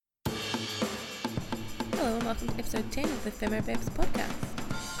Hello and welcome to episode 10 of the Femo Babes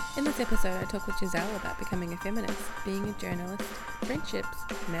podcast. In this episode, I talk with Giselle about becoming a feminist, being a journalist, friendships,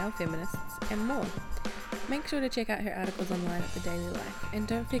 male feminists, and more. Make sure to check out her articles online at The Daily Life, and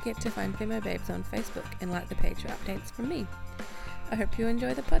don't forget to find Femo Babes on Facebook and like the page for updates from me. I hope you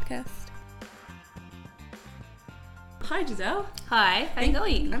enjoy the podcast. Hi Giselle. Hi, how are you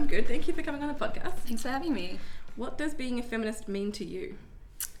going? I'm good, thank you for coming on the podcast. Thanks for having me. What does being a feminist mean to you?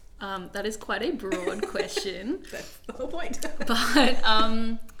 That is quite a broad question. That's the whole point. But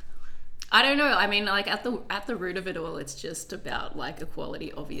I don't know. I mean, like at the root of it all, it's just about like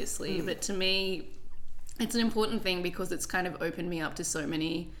equality, obviously. But to me, it's an important thing because it's kind of opened me up to so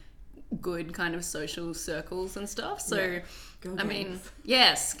many good kind of social circles and stuff. So, yeah. Girl gangs. I mean,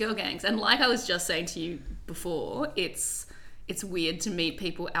 yes, girl gangs. And like I was just saying to you before, it's weird to meet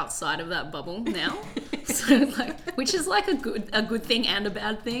people outside of that bubble now. So like, which is like a good thing and a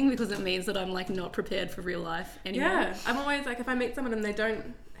bad thing because it means that I'm like not prepared for real life anymore. Yeah, I'm always like, if I meet someone and they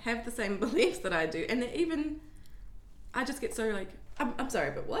don't have the same beliefs that I do, and I just get so like, I'm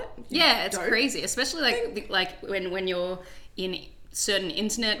sorry, but what? Yeah, it's crazy, especially like when you're in certain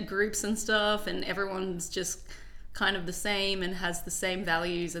internet groups and stuff, and everyone's just kind of the same and has the same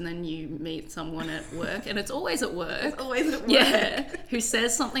values, and then you meet someone at work, and it's always at work. It's always at work. Yeah, who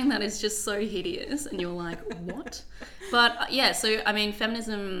says something that is just so hideous, and you're like, what? But yeah, so I mean,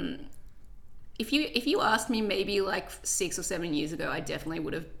 feminism. If you asked me maybe like 6 or 7 years ago, I definitely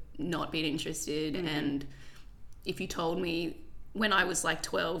would have not been interested. Mm-hmm. And if you told me when I was like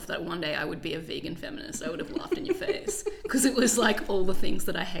 12 that one day I would be a vegan feminist, I would have laughed in your face because it was like all the things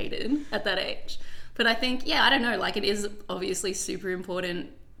that I hated at that age. But I think, yeah, I don't know, like it is obviously super important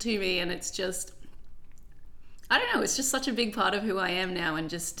to me, and it's just, I don't know, it's just such a big part of who I am now, and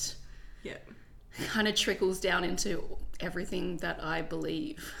just kind of trickles down into everything that I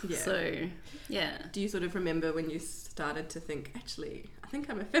believe. Yeah. So, yeah. Do you sort of remember when you started to think, actually, I think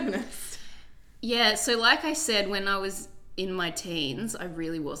I'm a feminist? Yeah, so like I said, when I was in my teens, I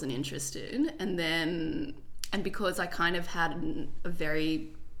really wasn't interested. And because I kind of had a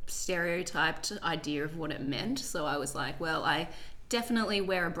very stereotyped idea of what it meant, so I was like, well, I definitely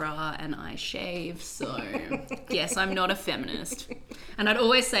wear a bra and I shave, so yes, I'm not a feminist. And I'd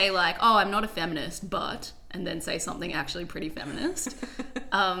always say like, oh, I'm not a feminist, but, and then say something actually pretty feminist.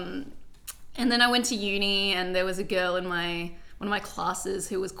 And then I went to uni, and there was a girl in one of my classes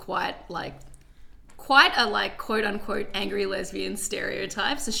who was quite a like quote unquote angry lesbian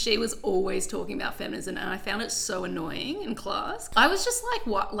stereotype. So she was always talking about feminism, and I found it so annoying in class. I was just like,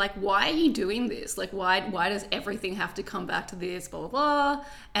 what? Like, why are you doing this? Like, why does everything have to come back to this? Blah blah blah.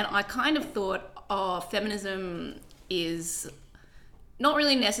 And I kind of thought, oh, feminism is not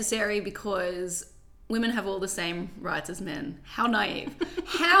really necessary because women have all the same rights as men. How naive!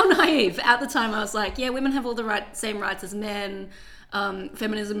 How naive! At the time, I was like, yeah, women have all the same rights as men.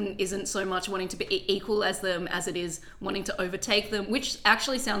 Feminism isn't so much wanting to be equal as them as it is wanting to overtake them, which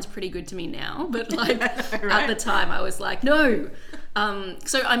actually sounds pretty good to me now, but like right. At the time I was like, no.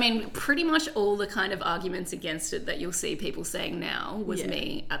 So I mean, pretty much all the kind of arguments against it that you'll see people saying now was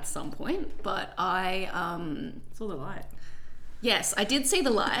me at some point, but I saw the light. Yes, I did see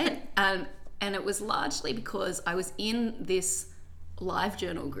the light, and it was largely because I was in this live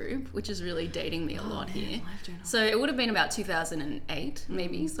journal group, which is really dating me a lot here. So it would have been about 2008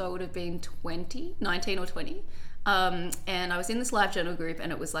 maybe, so I would have been 19 or 20, and I was in this live journal group,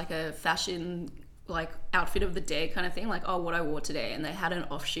 and it was like a fashion like outfit of the day kind of thing, like, oh, what I wore today, and they had an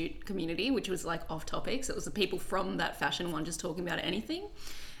offshoot community which was like off topic, so it was the people from that fashion one just talking about anything.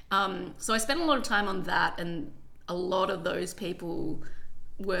 So I spent a lot of time on that, and a lot of those people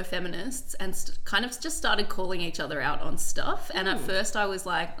were feminists and kind of just started calling each other out on stuff. And at first I was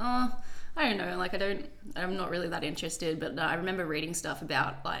like, oh, I don't know, like I'm not really that interested. But I remember reading stuff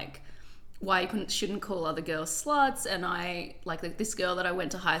about like why you shouldn't call other girls sluts. And I like this girl that I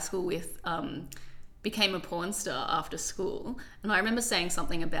went to high school with became a porn star after school. And I remember saying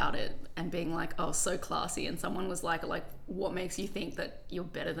something about it and being like, oh, so classy. And someone was like, what makes you think that you're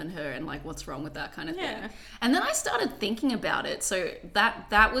better than her? And like, what's wrong with that kind of thing? And then I started thinking about it. So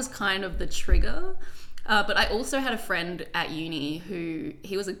that was kind of the trigger. But I also had a friend at uni who,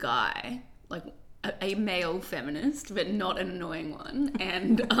 he was a guy, like a male feminist, but not an annoying one.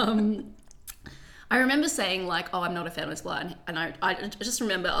 And I remember saying like, oh, I'm not a feminist, blah, and I just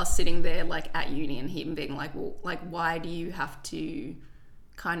remember us sitting there like at uni and him being like, well, like, why do you have to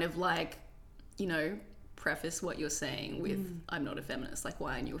kind of like, you know, preface what you're saying with I'm not a feminist, like,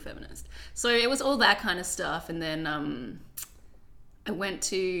 why aren't you a feminist? So it was all that kind of stuff. And then I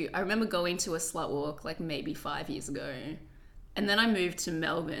remember going to a slut walk like maybe 5 years ago, and then I moved to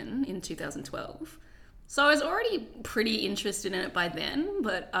Melbourne in 2012. So I was already pretty interested in it by then,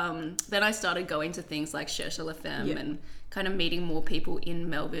 but then I started going to things like Cherche La Femme and kind of meeting more people in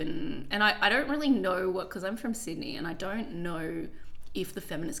Melbourne. And I don't really know because I'm from Sydney, and I don't know if the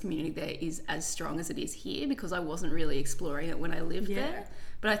feminist community there is as strong as it is here, because I wasn't really exploring it when I lived there.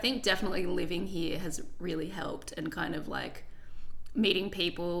 But I think definitely living here has really helped, and kind of like meeting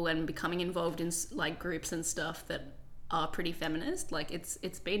people and becoming involved in like groups and stuff that are pretty feminist. Like it's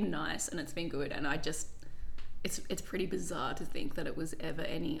been nice and it's been good, and I just it's pretty bizarre to think that it was ever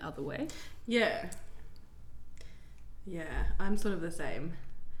any other way. Yeah, I'm sort of the same.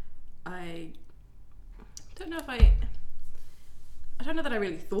 I don't know that I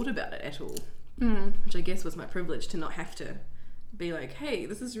really thought about it at all, which I guess was my privilege, to not have to be like, hey,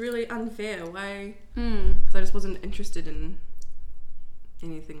 this is really unfair, why? Because I just wasn't interested in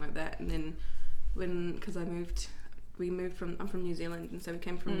anything like that. And then because I'm from New Zealand, and so we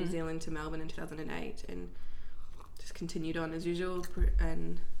came from New Zealand to Melbourne in 2008 and just continued on as usual,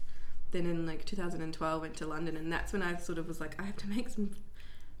 and then in like 2012 went to London, and that's when I sort of was like, I have to make some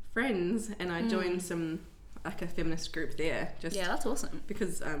friends, and I joined like a feminist group there. That's awesome.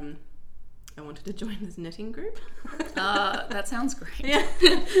 Because I wanted to join this knitting group. That sounds great. Yeah.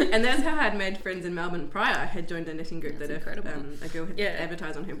 And that's how I'd made friends in Melbourne prior. I had joined a knitting group a girl had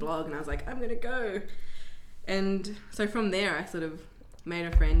advertised on her blog, and I was like, I'm gonna go. And so from there I sort of made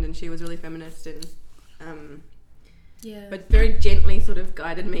a friend, and she was really feminist, and but very gently sort of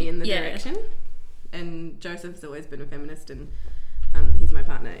guided me in the direction. And Joseph's always been a feminist, and he's my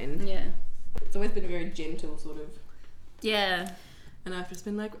partner, and it's always been a very gentle sort of. Yeah. And I've just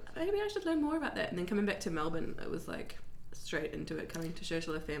been like, maybe I should learn more about that. And then coming back to Melbourne, it was like straight into it, coming to Cherche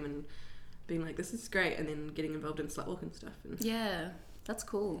La Femme and being like, this is great, and then getting involved in Slutwalk and stuff. And yeah, that's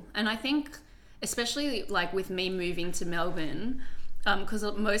cool. And I think, especially like with me moving to Melbourne, because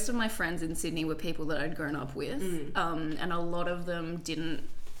most of my friends in Sydney were people that I'd grown up with, and a lot of them didn't.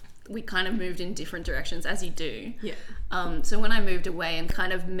 We kind of moved in different directions, as you do. Yeah. So when I moved away and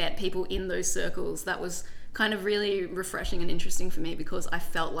kind of met people in those circles, that was kind of really refreshing and interesting for me, because I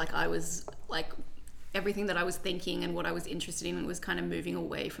felt like I was like everything that I was thinking and what I was interested in was kind of moving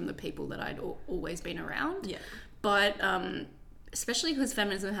away from the people that I'd always been around. Yeah. But especially because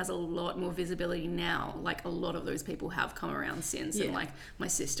feminism has a lot more visibility now, like a lot of those people have come around since, and like my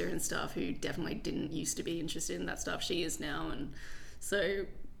sister and stuff, who definitely didn't used to be interested in that stuff, she is now, and so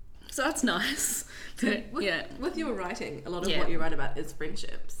that's nice. But, with your writing, a lot of what you write about is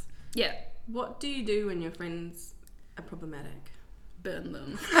friendships. Yeah. What do you do when your friends are problematic? Burn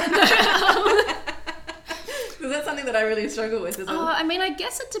them. Is that something that I really struggle with as well? I mean, I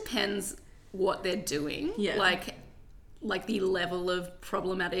guess it depends what they're doing. Yeah. Like the level of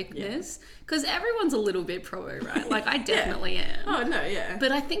problematicness. Because everyone's a little bit pro, right? Like, I definitely am. Oh, no, yeah.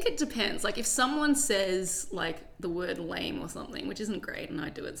 But I think it depends. Like, if someone says, like, the word lame or something, which isn't great, and I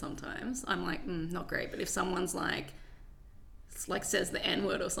do it sometimes, I'm like, not great. But if someone's like says the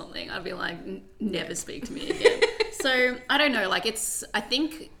N-word or something, I'd be like, never speak to me again. So I don't know, like I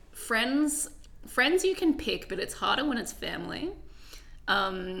think friends you can pick, but it's harder when it's family,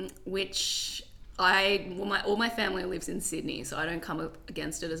 which all my family lives in Sydney, so I don't come up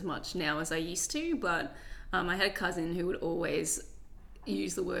against it as much now as I used to, but I had a cousin who would always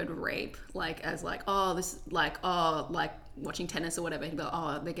use the word rape, like as like, oh, this like watching tennis or whatever, he'd be like,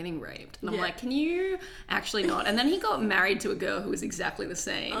 oh, they're getting raped. And I'm like, can you actually not? And then he got married to a girl who was exactly the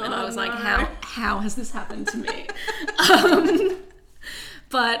same. And I was like, how has this happened to me?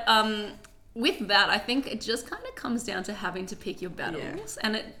 But with that, I think it just kind of comes down to having to pick your battles.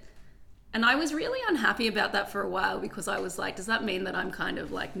 And I was really unhappy about that for a while, because I was like, does that mean that I'm kind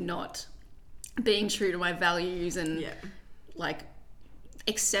of like not being true to my values and like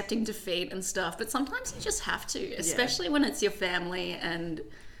accepting defeat and stuff? But sometimes you just have to, especially when it's your family and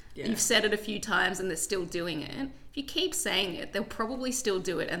you've said it a few times and they're still doing it. If you keep saying it, they'll probably still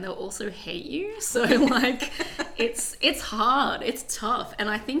do it, and they'll also hate you. So like it's hard, it's tough, and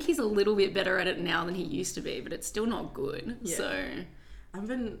I think he's a little bit better at it now than he used to be, but it's still not good. So I've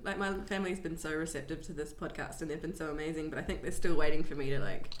been like, my family's been so receptive to this podcast, and they've been so amazing, but I think they're still waiting for me to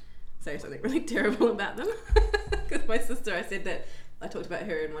like say something really terrible about them. Because my sister, I said that I talked about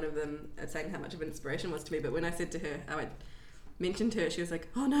her, and one of them saying how much of an inspiration was to me, but when I said to her how I mentioned her, she was like,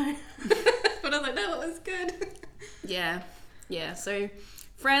 oh no. But I was like, no, it was good. Yeah. So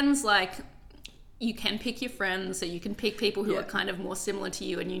friends, like, you can pick your friends, so you can pick people who are kind of more similar to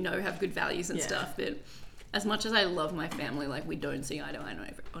you and have good values and stuff, but as much as I love my family, like, we don't see eye to eye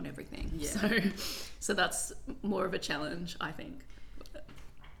on everything. So that's more of a challenge, I think.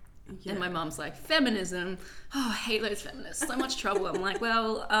 And my mom's like, feminism, oh, I hate those feminists, so much trouble. I'm like,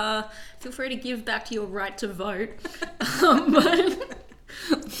 well, feel free to give back to your right to vote. But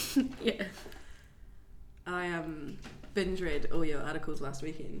yeah. I binge read all your articles last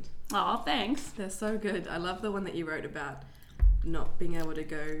weekend. Oh, thanks. They're so good. I love the one that you wrote about not being able to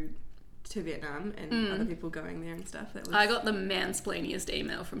go to Vietnam and other people going there and stuff. That was... I got the mansplainiest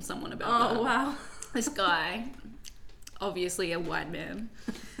email from someone about that. Oh, wow. This guy, obviously a white man,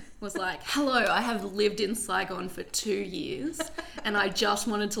 was like, hello, I have lived in Saigon for 2 years and I just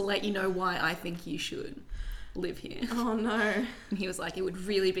wanted to let you know why I think you should live here. Oh, no. And he was like, it would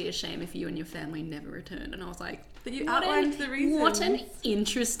really be a shame if you and your family never returned. And I was like, but you outlined the reasons. What an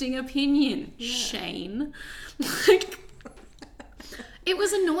interesting opinion, Shane. Like, it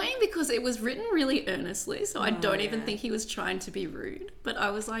was annoying because it was written really earnestly, so I don't even think he was trying to be rude. But I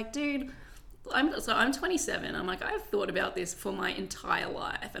was like, dude, I'm 27. I'm like, I've thought about this for my entire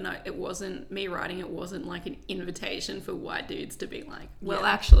life, and it wasn't me writing. It wasn't like an invitation for white dudes to be like, well,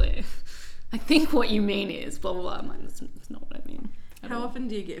 actually, I think what you mean is blah blah blah. I'm like, that's not what I mean. How often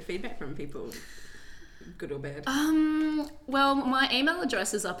do you get feedback from people? Good or bad? Well, my email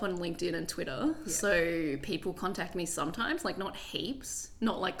address is up on LinkedIn and Twitter, so people contact me sometimes, like not heaps,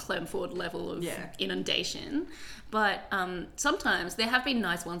 not like Clemford level of inundation, but sometimes there have been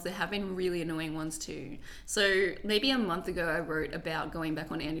nice ones, there have been really annoying ones too. So maybe a month ago I wrote about going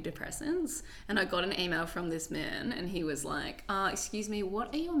back on antidepressants, and I got an email from this man, and he was like, excuse me,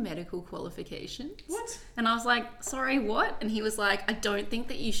 what are your medical qualifications? What? And I was like, sorry, what? And he was like, I don't think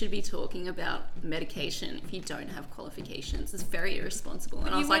that you should be talking about medication if you don't have qualifications. It's very irresponsible.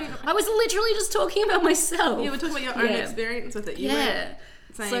 And I was like, I was literally just talking about myself. You were talking about your own experience with it. You were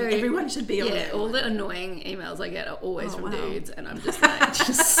saying everyone should be on it. Yeah, all the annoying emails I get are always from dudes, and I'm just like,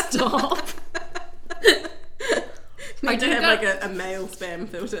 just stop. I do have like a male spam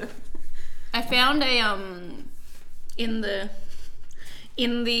filter. I found a in the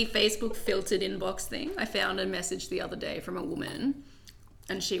Facebook filtered inbox thing, I found a message the other day from a woman,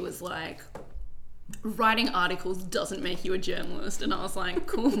 and she was like, writing articles doesn't make you a journalist. And I was like,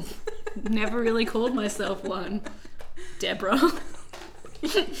 cool. Never really called myself one. Deborah.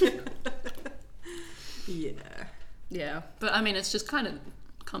 Yeah. But I mean, it's just kind of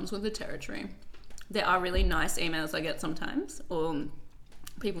comes with the territory. There are really nice emails I get sometimes, or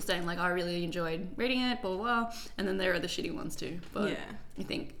people saying like, I really enjoyed reading it, blah, blah, blah. And then there are the shitty ones too. But I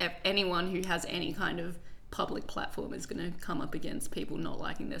think anyone who has any kind of public platform is going to come up against people not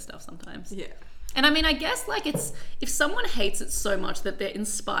liking their stuff sometimes. Yeah. And I mean, I guess like it's, if someone hates it so much that they're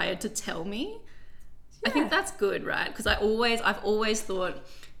inspired to tell me, I think that's good, right? Because I've always thought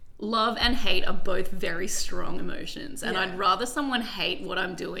love and hate are both very strong emotions. And I'd rather someone hate what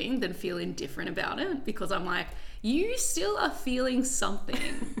I'm doing than feel indifferent about it, because I'm like, you still are feeling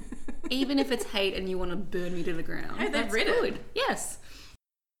something, even if it's hate and you want to burn me to the ground. Hey, they've read it. Yes.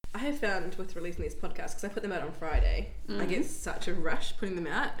 I have found with releasing these podcasts, because I put them out on Friday, I get such a rush putting them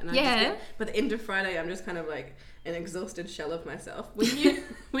out, and by the end of Friday, I'm just kind of like an exhausted shell of myself.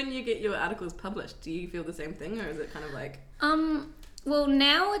 When you get your articles published, do you feel the same thing, or is it kind of like? Well,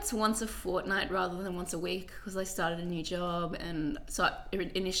 now it's once a fortnight rather than once a week, because I started a new job, and so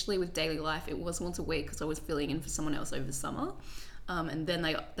initially with Daily Life, it was once a week because I was filling in for someone else over the summer. And then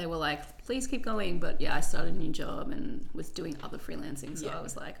they were like, please keep going. But yeah, I started a new job and was doing other freelancing. So I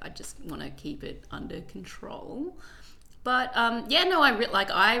was like, I just want to keep it under control. But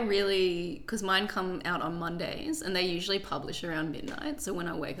I really, because mine come out on Mondays and they usually publish around midnight. So when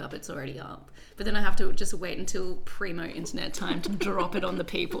I wake up, it's already up. But then I have to just wait until primo internet time to drop it on the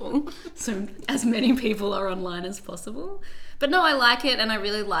people. So as many people are online as possible. But no, I like it, and I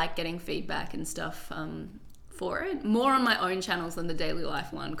really like getting feedback and stuff for it, more on my own channels than the Daily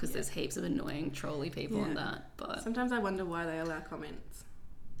Life one, because there's heaps of annoying trolly people on that. But sometimes I wonder why they allow comments.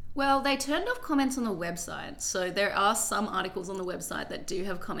 Well, they turned off comments on the website, so there are some articles on the website that do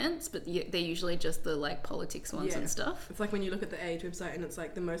have comments, but they're usually just the like politics ones and stuff. It's like when you look at the Age website and it's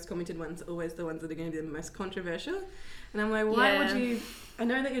like the most commented ones are always the ones that are going to be the most controversial, and I'm like, why would you? I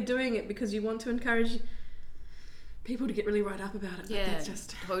know that you're doing it because you want to encourage people to get really right up about it. But that's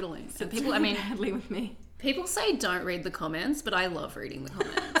just totally. And people, really badly with me. People say don't read the comments, but I love reading the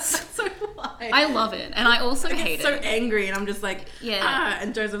comments. So why? I love it, and I also hate it. So angry, and I'm just like,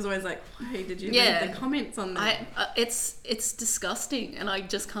 and Joseph's always like, why did you read the comments on that? It's disgusting, and I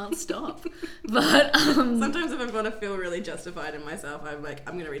just can't stop. But sometimes if I've got to feel really justified in myself, I'm like,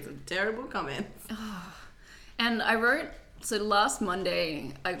 I'm gonna read some terrible comments. And I wrote. So last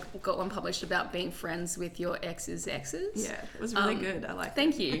Monday, I got one published about being friends with your ex's exes. Yeah, it was really good. I liked it.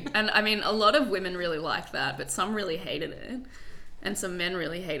 Thank you. And I mean, a lot of women really liked that, but some really hated it. and some men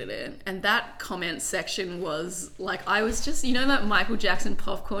really hated it. And that comment section was like, I was just, you know that Michael Jackson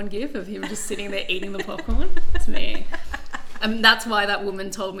popcorn gif of him just sitting there eating the popcorn? It's me. And that's why that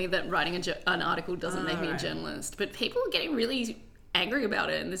woman told me that writing an article doesn't make me a journalist. But people were getting really angry about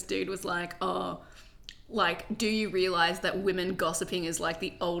it. And this dude was like, oh, like, do you realize that women gossiping is like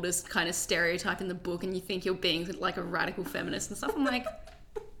the oldest kind of stereotype in the book and you think you're being like a radical feminist and stuff? I'm like,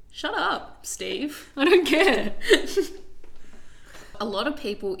 shut up, Steve. I don't care. A lot of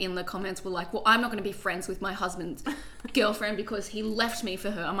people in the comments were like, well, I'm not going to be friends with my husband's girlfriend because he left me for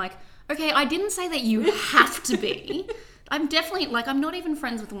her. I'm like, okay, I didn't say that you have to be. I'm definitely, like, I'm not even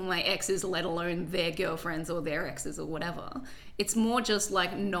friends with my exes, let alone their girlfriends or their exes or whatever. It's more just,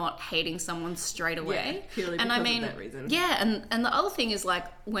 like, not hating someone straight away. Yeah, purely because of that reason. Yeah, and the other thing is, like,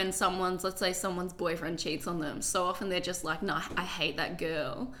 when let's say someone's boyfriend cheats on them, so often they're just like, no, I hate that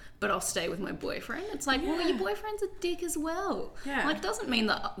girl, but I'll stay with my boyfriend. It's like, well, your boyfriend's a dick as well. Yeah. Like, it doesn't mean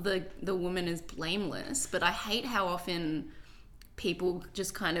that the woman is blameless, but I hate how often people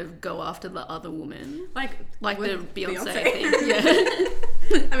just kind of go after the other woman. Like the Beyonce thing.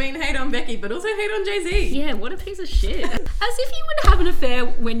 Yeah. I mean, hate on Becky, but also hate on Jay-Z. Yeah, what a piece of shit. As if you would have an affair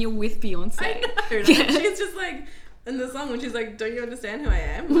when you're with Beyonce. I know. Yeah. She's just like, in the song when she's like, don't you understand who I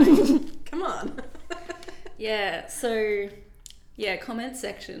am? Like, come on. Yeah, so, yeah, comment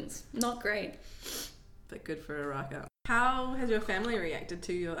sections. Not great. But good for a rocker. How has your family reacted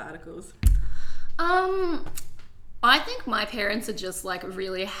to your articles? I think my parents are just like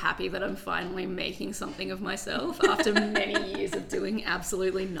really happy that I'm finally making something of myself after many years of doing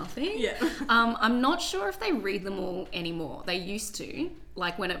absolutely nothing. Yeah. I'm not sure if they read them all anymore. They used to.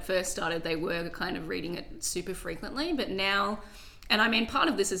 Like when it first started, they were kind of reading it super frequently, but now, and I mean, part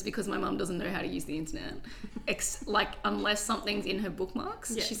of this is because my mum doesn't know how to use the internet. Like unless something's in her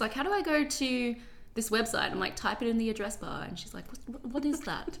bookmarks, she's like, how do I go to this website? I'm like, type it in the address bar, and she's like, what is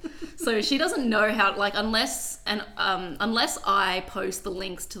that? So she doesn't know how, like, unless I post the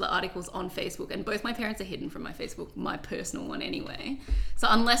links to the articles on Facebook, and both my parents are hidden from my Facebook, my personal one anyway. So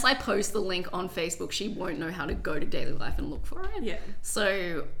unless I post the link on Facebook, she won't know how to go to Daily Life and look for it. Yeah.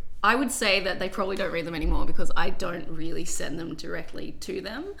 So I would say that they probably don't read them anymore because I don't really send them directly to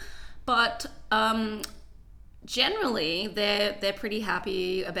them. But generally, they're pretty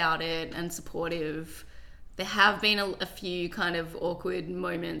happy about it and supportive. There have been a few kind of awkward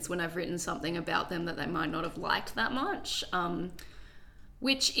moments when I've written something about them that they might not have liked that much,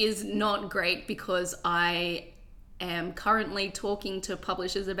 which is not great because I am currently talking to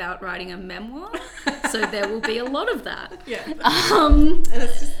publishers about writing a memoir, so there will be a lot of that. Yeah. And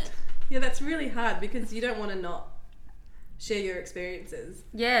it's just, yeah, that's really hard because you don't want to not share your experiences.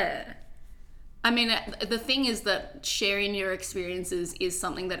 Yeah. I mean, the thing is that sharing your experiences is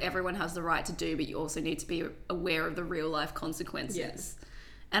something that everyone has the right to do, but you also need to be aware of the real life consequences. Yes.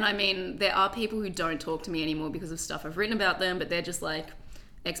 And I mean, there are people who don't talk to me anymore because of stuff I've written about them, but they're just like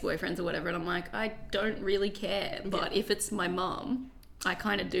ex-boyfriends or whatever. And I'm like, I don't really care. But if it's my mum, I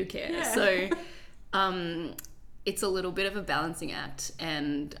kind of do care. Yeah. So it's a little bit of a balancing act.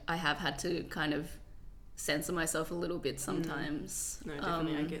 And I have had to kind of censor myself a little bit sometimes. No,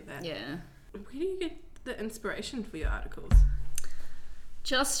 definitely, I get that. Yeah. Where do you get the inspiration for your articles?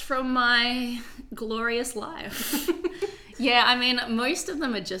 Just from my glorious life. Yeah, I mean, most of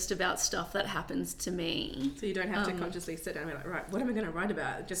them are just about stuff that happens to me. So you don't have to consciously sit down and be like, right, what am I going to write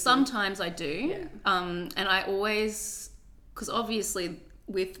about? Just sometimes I do. Yeah. And I always, because obviously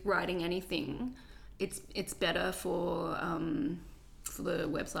with writing anything, it's better for the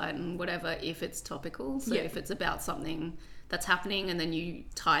website and whatever if it's topical. So if it's about something that's happening and then you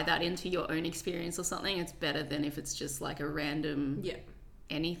tie that into your own experience or something, it's better than if it's just like a random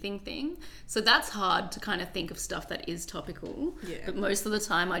anything thing. So that's hard to kind of think of stuff that is topical. Yeah. But most of the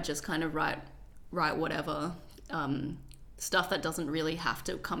time I just kind of write whatever, stuff that doesn't really have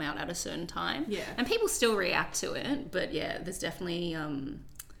to come out at a certain time. Yeah. And people still react to it, but yeah, there's definitely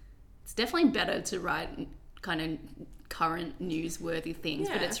it's definitely better to write kind of current newsworthy things,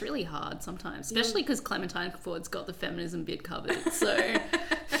 but it's really hard sometimes, especially because Clementine Ford's got the feminism bit covered. So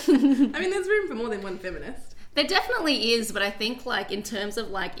I mean, there's room for more than one feminist. There definitely is, but I think like in terms of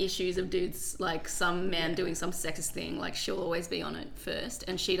like issues of dudes, like some man doing some sexist thing, like she'll always be on it first,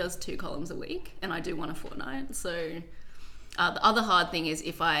 and she does 2 columns a week and I do 1 a fortnight. So the other hard thing is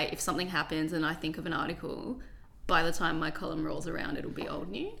if something happens and I think of an article, by the time my column rolls around it'll be old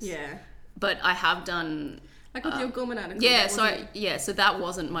news. Yeah. But I have done like with your Gorman article. Yeah, so that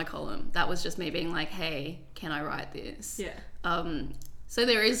wasn't my column. That was just me being like, hey, can I write this? Yeah. So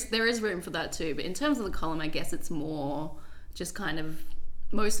there is room for that too. But in terms of the column, I guess it's more just kind of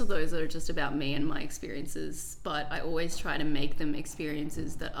most of those are just about me and my experiences, but I always try to make them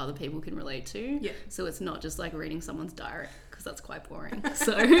experiences that other people can relate to. Yeah. So it's not just like reading someone's diary, because that's quite boring.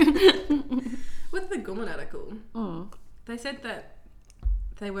 So with the Gorman article, they said that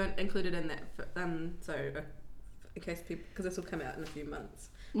they weren't included in that. In case people, because this will come out in a few months,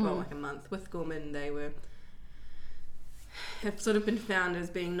 well, like a month. With Gorman, they have sort of been found as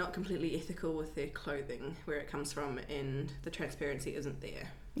being not completely ethical with their clothing, where it comes from, and the transparency isn't there.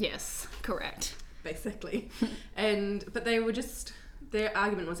 yes, correct. Basically. But they were just, their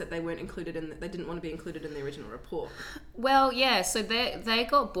argument was that they weren't included they didn't want to be included in the original report. Well, yeah, so they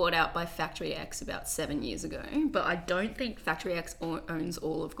got bought out by Factory X about 7 years ago, but I don't think Factory X owns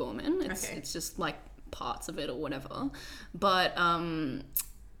all of Gorman. It's just like parts of it or whatever. But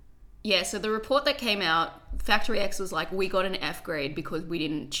yeah, so the report that came out, Factory X was like, we got an F grade because we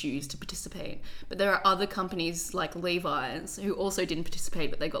didn't choose to participate. But there are other companies like Levi's who also didn't participate,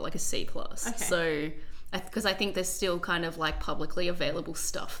 but they got like a C+. Okay. So, because I think there's still kind of like publicly available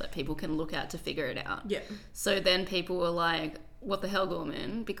stuff that people can look at to figure it out. Yeah. So then people were like, what the hell,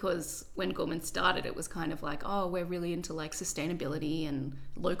 Gorman? Because when Gorman started, it was kind of like, oh, we're really into like sustainability and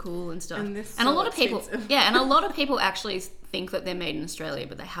local and stuff. And a lot of people, and a lot of people actually think that they're made in Australia,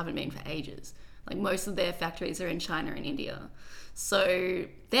 but they haven't been for ages. Like most of their factories are in China and India. So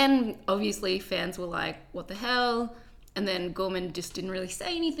then obviously fans were like, what the hell? And then Gorman just didn't really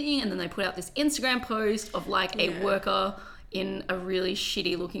say anything. And then they put out this Instagram post of like a worker in a really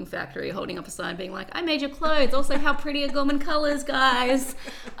shitty looking factory holding up a sign being like, I made your clothes. Also, how pretty are Gorman colours, guys?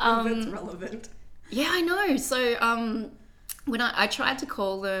 That's relevant. Yeah, I know. So when I tried to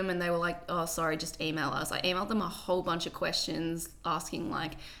call them and they were like, oh, sorry, just email us. I emailed them a whole bunch of questions asking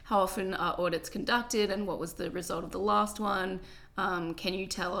like, how often are audits conducted and what was the result of the last one? Can you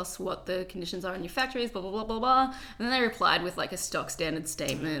tell us what the conditions are in your factories, blah, blah, blah, blah, blah. And then they replied with like a stock standard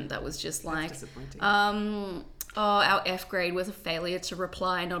statement that was just like, our F grade was a failure to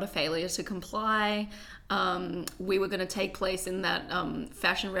reply, not a failure to comply. We were going to take place in that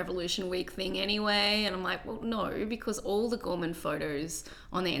Fashion Revolution Week thing anyway. And I'm like, well, no, because all the Gorman photos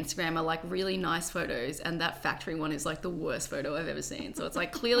on the Instagram are like really nice photos. And that factory one is like the worst photo I've ever seen. So it's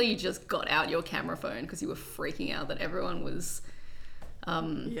like, clearly you just got out your camera phone because you were freaking out that everyone was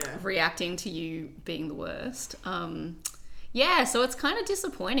reacting to you being the worst. Yeah, so it's kind of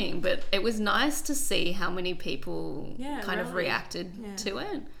disappointing, but it was nice to see how many people kind of reacted to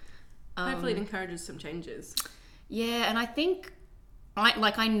it. Hopefully it encourages some changes. Yeah, and I think,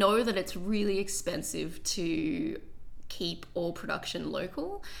 I know that it's really expensive to keep all production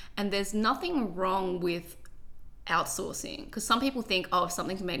local, and there's nothing wrong with outsourcing, because some people think, oh, if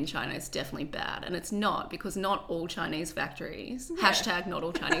something's made in China, it's definitely bad, and it's not, because not all Chinese factories, hashtag not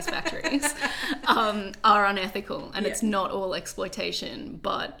all Chinese factories, are unethical, and it's not all exploitation,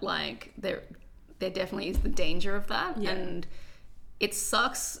 but like there definitely is the danger of that, and it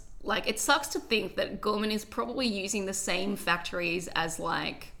sucks. Like, it sucks to think that Gorman is probably using the same factories as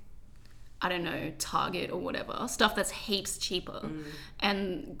like, I don't know, Target or whatever, stuff that's heaps cheaper.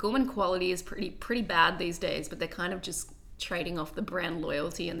 And Gorman quality is pretty bad these days, but they're kind of just trading off the brand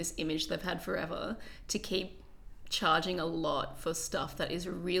loyalty and this image they've had forever to keep charging a lot for stuff that is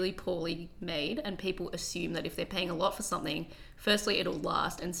really poorly made, and people assume that if they're paying a lot for something, firstly it'll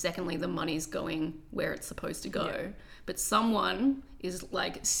last, and secondly the money's going where it's supposed to go. But someone is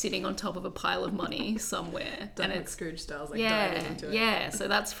like sitting on top of a pile of money somewhere, and it's Scrooge styles, like diving into it. So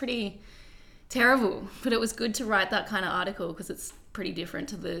that's pretty terrible, but it was good to write that kind of article because it's pretty different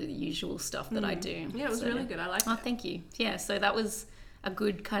to the usual stuff that I do. Yeah, it was really good. I liked it. Oh, thank you. Yeah, so that was a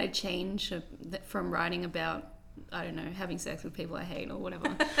good kind of change from writing about, I don't know, having sex with people I hate or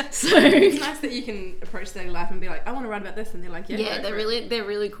whatever. So it's nice that you can approach daily life and be like, I want to write about this, and they're like, they're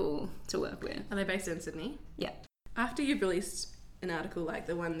really cool to work with. Are they based in Sydney? Yeah. After you've released an article like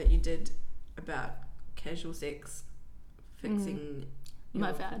the one that you did about casual sex fixing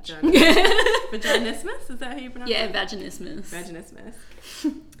my vag. Vaginismus? Is that how you pronounce it? Yeah, vaginismus. Vaginismus.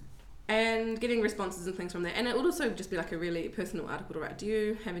 And getting responses and things from there. And it would also just be like a really personal article to write. Do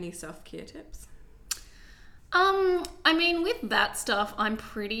you have any self-care tips? I mean, with that stuff, I'm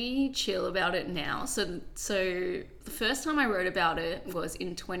pretty chill about it now. So the first time I wrote about it was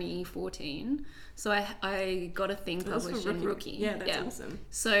in 2014. So I got a thing published in Rookie. Yeah, that's awesome.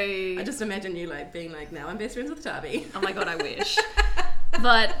 So I just imagine you like being like, now I'm best friends with Darby. Oh my God, I wish.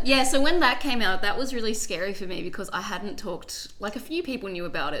 But yeah, so when that came out, that was really scary for me because I hadn't talked, like a few people knew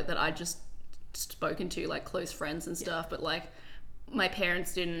about it that I just spoken to, like close friends and stuff, but like my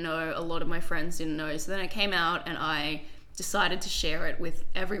parents didn't know, a lot of my friends didn't know. So then it came out and I decided to share it with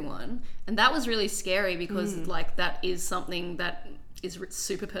everyone. And that was really scary because like that is something that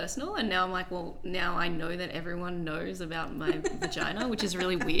super personal, and now I'm like, well, now I know that everyone knows about my vagina, which is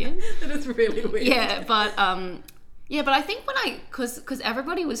really weird. It is really weird. Yeah, but I think because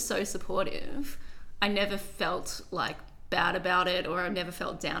everybody was so supportive, I never felt like bad about it, or I never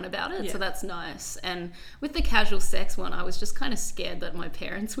felt down about it. So that's nice. And with the casual sex one, I was just kind of scared that my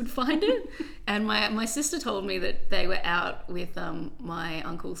parents would find it. And my sister told me that they were out with my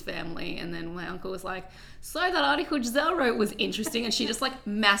uncle's family, and then my uncle was like, so that article Giselle wrote was interesting, and she just like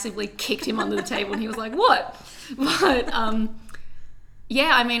massively kicked him under the table, and he was like, what? But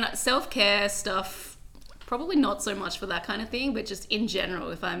yeah, I mean, self-care stuff, probably not so much for that kind of thing, but just in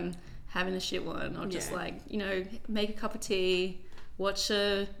general, if I'm having a shit one, I'll just like, you know, make a cup of tea, watch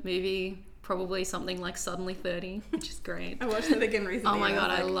a movie, probably something like Suddenly 30, which is great. I watched it again recently. Oh my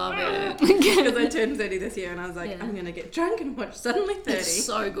god, I love it. Because I turned 30 this year, and I was like, I'm gonna get drunk and watch Suddenly 30. It's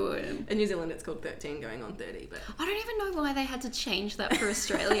so good. In New Zealand it's called 13 going on 30, but I don't even know why they had to change that for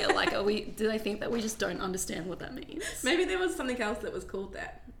Australia. Like, do they think that we just don't understand what that means? maybe there was something else that was called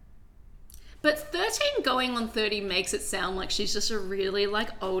that. But 13 going on 30 makes it sound like she's just a really like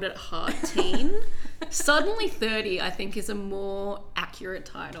old at heart teen. Suddenly 30, I think, is a more accurate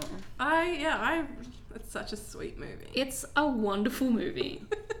title. It's such a sweet movie. It's a wonderful movie.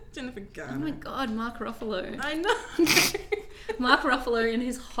 Jennifer Garner. Oh my god, Mark Ruffalo. I know. Mark Ruffalo in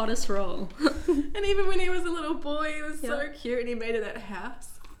his hottest role. And even when he was a little boy, he was so cute, and he made it that house.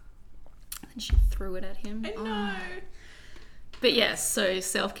 And she threw it at him. I know. But yes, so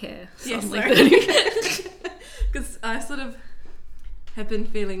self-care. Yes, Suddenly 30. Because I sort of have been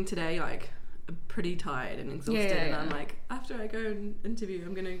feeling today like pretty tired and exhausted, and I'm like, after I go and interview,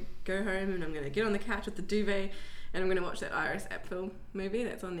 I'm gonna go home and I'm gonna get on the couch with the duvet, and I'm gonna watch that Iris Apfel movie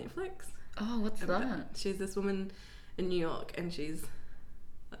that's on Netflix. Oh, what's that? She's this woman in New York, and she's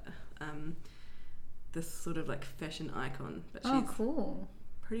this sort of like fashion icon, but she's cool.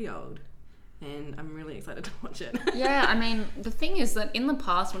 pretty old. And I'm really excited to watch it. Yeah, I mean, the thing is that in the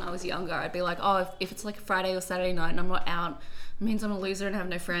past when I was younger, I'd be like, oh, if it's like a Friday or Saturday night and I'm not out, it means I'm a loser and have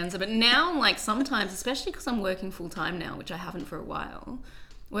no friends. But now, like, sometimes, especially because I'm working full-time now, which I haven't for a while,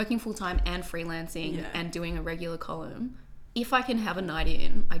 working full-time and freelancing and doing a regular column, if I can have a night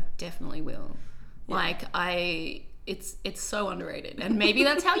in, I definitely will. Yeah. Like, it's so underrated. And maybe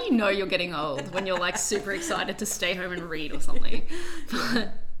that's how you know you're getting old, when you're, like, super excited to stay home and read or something.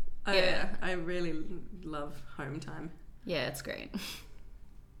 But... I really love home time. Yeah, it's great.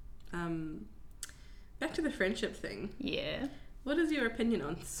 Back to the friendship thing. Yeah. What is your opinion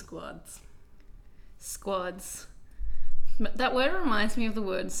on squads? Squads. That word reminds me of the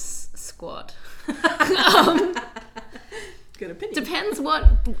word squat. Good opinion. Depends what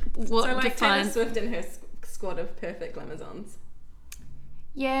so like defines... Taylor Swift and her squad of perfect glamazons.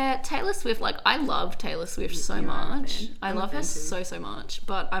 Yeah, Taylor Swift, like, I love Taylor Swift so much. I love her so much.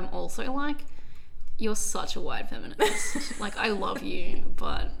 But I'm also like, you're such a white feminist. Like, I love you,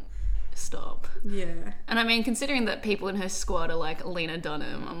 but stop. Yeah. And I mean, considering that people in her squad are like Lena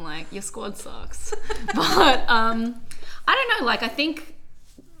Dunham, I'm like, your squad sucks. But I don't know, like, I think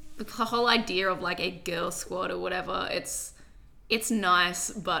the whole idea of like a girl squad or whatever, it's nice,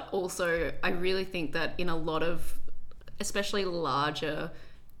 but also I really think that in a lot of especially larger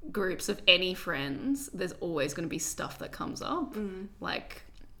groups of any friends, there's always going to be stuff that comes up. Like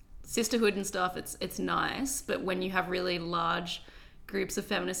sisterhood and stuff, it's nice, but when you have really large groups of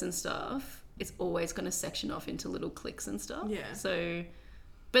feminists and stuff, it's always going to section off into little cliques and stuff. Yeah. So,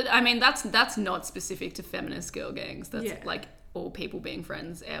 but I mean, that's not specific to feminist girl gangs. That's like all people being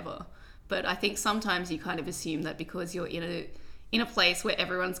friends ever. But I think sometimes you kind of assume that because you're in a place where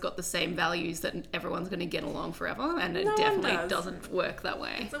everyone's got the same values that everyone's going to get along forever, and it definitely doesn't work that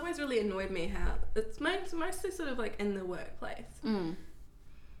way. It's always really annoyed me how it's mostly sort of like in the workplace.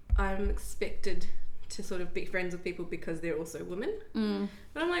 I'm expected to sort of be friends with people because they're also women.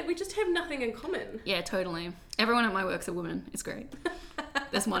 But I'm like, we just have nothing in common. Yeah, totally. Everyone at my work's a woman. It's great.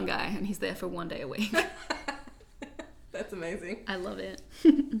 There's one guy and he's there for 1 day a week. That's amazing. I love it.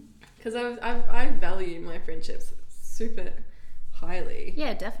 Because I value my friendships super highly.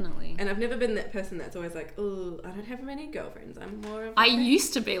 Yeah, definitely. And I've never been that person that's always like, oh, I don't have many girlfriends. I'm more of I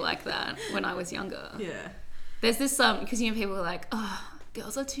used to be like that when I was younger. Yeah. There's this because you know people are like, oh,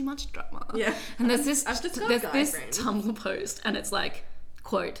 girls are too much drama. Yeah. And there's this I've just got there's guy this friends. Tumblr post and it's like,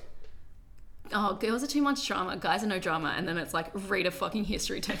 quote, oh, girls are too much drama, guys are no drama, and then it's like, read a fucking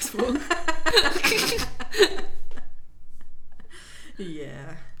history textbook.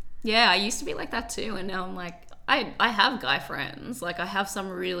 Yeah. Yeah, I used to be like that too, and now I'm like, I have guy friends. Like, I have some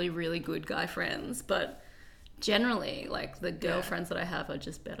really, really good guy friends, but generally, like, the girlfriends that I have are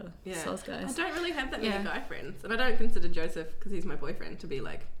just better. Yeah. Soz guys. I don't really have that many guy friends. And I don't consider Joseph, because he's my boyfriend, to be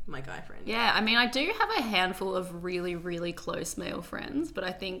like my guy friend. Yeah, I mean, I do have a handful of really, really close male friends, but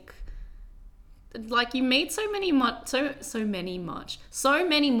I think, like, you meet so many more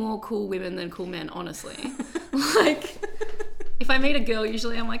cool women than cool men, honestly. Like, if I meet a girl,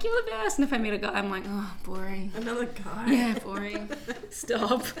 usually I'm like, you're the best. And if I meet a guy, I'm like, oh, boring. Another guy. Yeah, boring.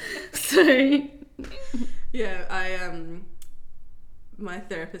 Stop. So... Yeah, my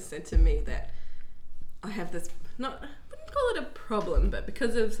therapist said to me that I have this, I wouldn't call it a problem, but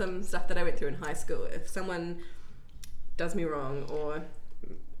because of some stuff that I went through in high school, if someone does me wrong or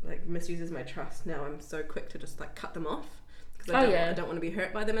like misuses my trust, now I'm so quick to just like cut them off because I don't want to be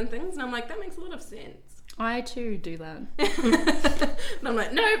hurt by them and things. And I'm like, that makes a lot of sense. I too do that. And I'm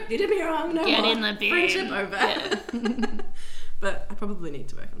like, nope, you did me wrong. No Get more. in the bin. Friendship over. Yeah. But I probably need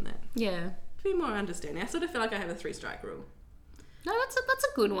to work on that. Yeah. Be more understanding. I sort of feel like I have a 3-strike rule. No, that's a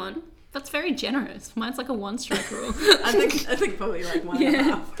good one. That's very generous. Mine's like a 1-strike rule. I think probably like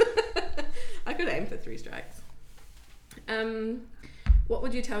 1.5. I could aim for 3 strikes. What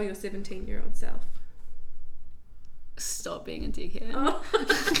would you tell your 17-year-old self? Stop being a dickhead. Oh.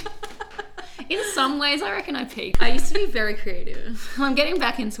 In some ways, I reckon I peaked. I used to be very creative. I'm getting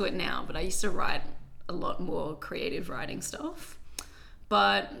back into it now, but I used to write a lot more creative writing stuff.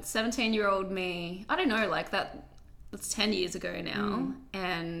 But 17-year-old me, I don't know, like that's 10 years ago now,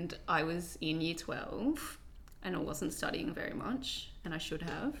 and I was in year 12, and I wasn't studying very much, and I should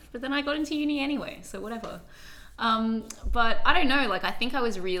have. But then I got into uni anyway, so whatever. But I don't know, like I think I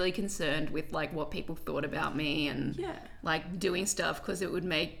was really concerned with like what people thought about me and like doing stuff because it would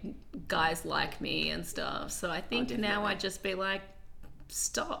make guys like me and stuff. So I think now I'd just be like,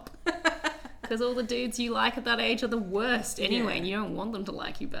 stop. Because all the dudes you like at that age are the worst anyway, and you don't want them to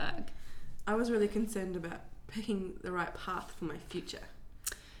like you back. I was really concerned about picking the right path for my future.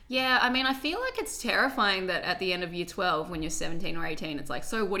 Yeah, I mean, I feel like it's terrifying that at the end of year 12, when you're 17 or 18, it's like,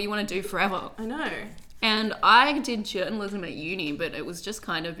 so what do you want to do forever? I know. And I did journalism at uni, but it was just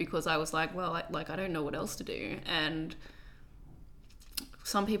kind of because I was like, well, I don't know what else to do. And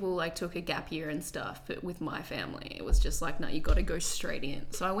some people like took a gap year and stuff, but with my family, it was just like, no, you got to go straight in.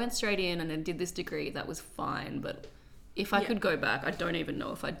 So I went straight in and then did this degree. That was fine. But if I could go back, I don't even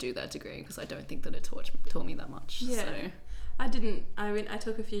know if I'd do that degree because I don't think that it taught me that much. Yeah. So. I didn't. I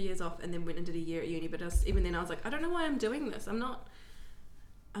took a few years off and then went and did a year at uni. But even then I was like, I don't know why I'm doing this. I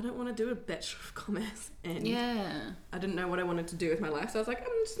don't want to do a Bachelor of Commerce. And I didn't know what I wanted to do with my life. So I was like,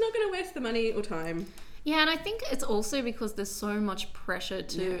 I'm just not going to waste the money or time. Yeah, and I think it's also because there's so much pressure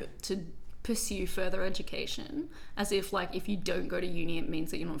to pursue further education, as if like if you don't go to uni it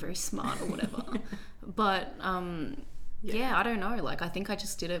means that you're not very smart or whatever. But I don't know, like I think I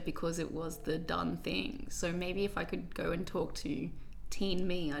just did it because it was the done thing. So maybe if I could go and talk to teen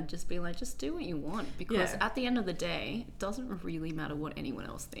me, I'd just be like, just do what you want, because at the end of the day it doesn't really matter what anyone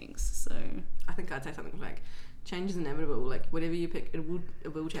else thinks. So I think I'd say something like, change is inevitable, like whatever you pick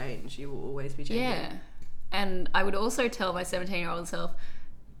it will change, you will always be changing. Yeah. And I would also tell my 17-year-old self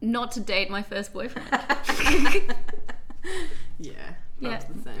not to date my first boyfriend. That's the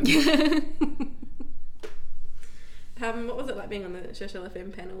same. What was it like being on the Social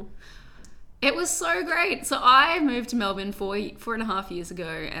FM panel? It was so great. So I moved to Melbourne 4.5 years ago,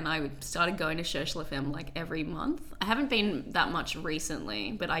 and I started going to Social FM like every month. I haven't been that much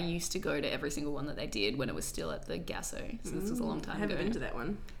recently, but I used to go to every single one that they did when it was still at the Gasso. So this was a long time ago. I haven't been to that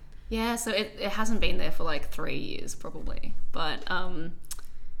one. Yeah, so it hasn't been there for like 3 years probably. But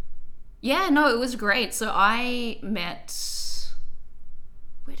it was great. So I met...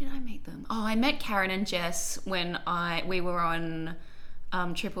 Where did I meet them? Oh, I met Karen and Jess when we were on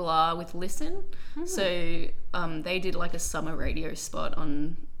Triple R with Listen. So they did like a summer radio spot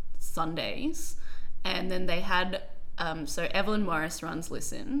on Sundays. And then they had... so Evelyn Morris runs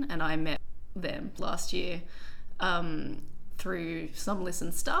Listen, and I met them last year through some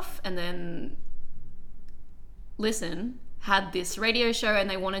Listen stuff. And then Listen had this radio show, and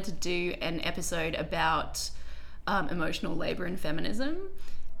they wanted to do an episode about emotional labor and feminism,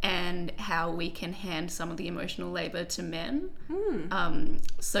 and how we can hand some of the emotional labor to men.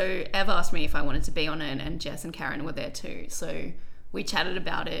 So Ev asked me if I wanted to be on it, and Jess and Karen were there too. So we chatted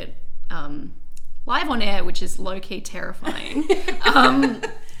about it live on air, which is low-key terrifying.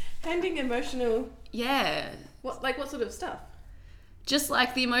 Handing emotional... Yeah. What sort of stuff? Just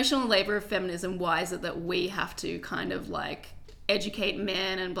like the emotional labor of feminism, why is it that we have to kind of like educate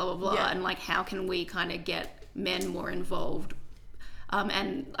men and blah, blah, blah, and like how can we kind of get men more involved?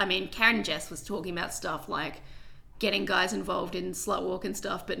 And I mean, Karen and Jess was talking about stuff like getting guys involved in slut walk and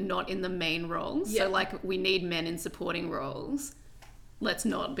stuff, but not in the main roles. Yeah. So like we need men in supporting roles. Let's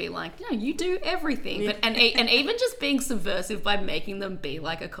not be like, no, you do everything. Yeah. But and even just being subversive by making them be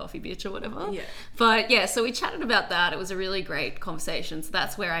like a coffee bitch or whatever. Yeah. But yeah, so we chatted about that. It was a really great conversation. So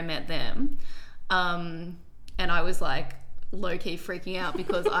that's where I met them. And I was like low-key freaking out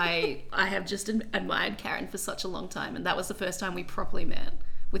because I have just admired Karen for such a long time. And that was the first time we properly met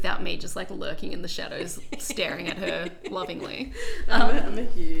without me just like lurking in the shadows, staring at her lovingly. I'm a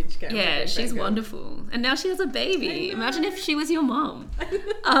huge Karen. Yeah, she's wonderful. And now she has a baby. Imagine if she was your mom.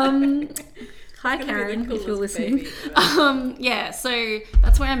 Hi, Karen, if you're listening. Yeah, so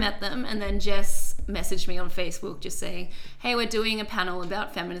that's where I met them. And then Jess messaged me on Facebook just saying, hey, we're doing a panel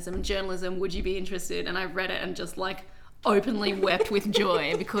about feminism and journalism. Would you be interested? And I read it and just like openly wept with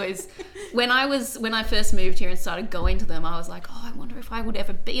joy because when I first moved here and started going to them, I was like, oh, I wonder if I would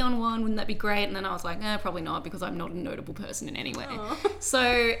ever be on one. Wouldn't that be great? And then I was like, probably not because I'm not a notable person in any way. Aww. So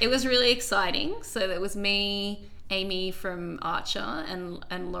it was really exciting. So there was me, Amy from Archer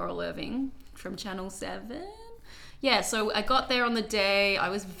and Laurel Irving from Channel 7. Yeah, so I got there on the day. I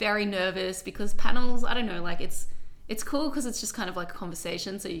was very nervous because panels, I don't know, like it's cool because it's just kind of like a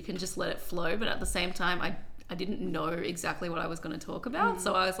conversation so you can just let it flow. But at the same time, I didn't know exactly what I was going to talk about.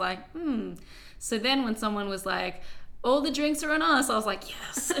 So I was like, So then when someone was like, all the drinks are on us, I was like,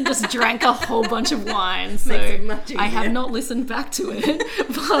 yes, and just drank a whole bunch of wine. So I have not listened back to it.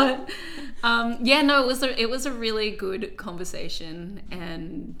 But it was a really good conversation.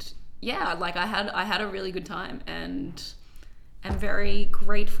 And yeah, like I had a really good time and I'm very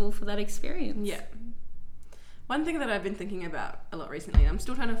grateful for that experience. Yeah. One thing that I've been thinking about a lot recently, I'm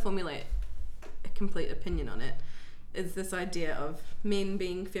still trying to formulate a complete opinion on it, is this idea of men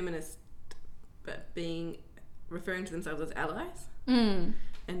being feminist but referring to themselves as allies.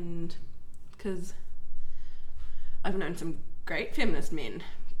 And because I've known some great feminist men,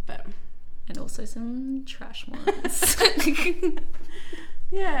 but and also some trash ones.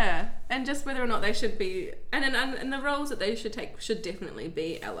 Yeah, and just whether or not they should be, and the roles that they should take should definitely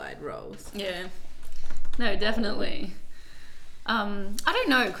be allied roles. Yeah, no, definitely. I don't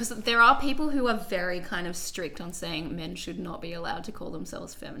know, because there are people who are very kind of strict on saying men should not be allowed to call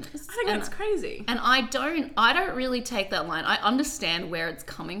themselves feminists. I think that's crazy. And I don't really take that line. I understand where it's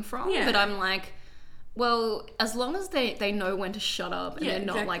coming from, but I'm like, well, as long as they know when to shut up and they're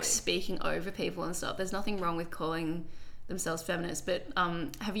not like speaking over people and stuff, there's nothing wrong with calling themselves feminists. But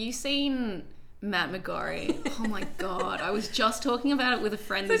have you seen Matt McGorry? Oh my god, I was just talking about it with a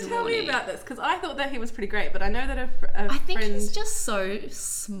friend this morning. So tell me about this, because I thought that he was pretty great, but I know that I think he's just so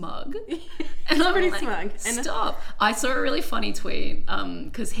smug. And I'm pretty smug. Stop. I saw a really funny tweet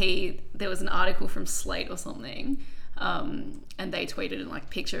because there was an article from Slate or something, and they tweeted a like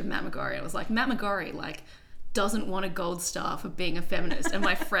picture of Matt McGorry. It was like, Matt McGorry like doesn't want a gold star for being a feminist, and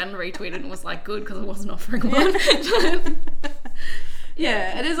my friend retweeted and was like, good, because I wasn't offering one.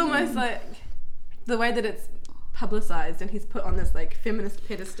 Yeah, it is almost like the way that it's publicized and he's put on this like feminist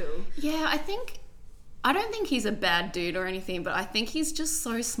pedestal. Yeah, I don't think he's a bad dude or anything, but I think he's just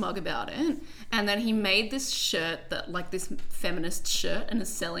so smug about it. And then he made this shirt that like this feminist shirt and is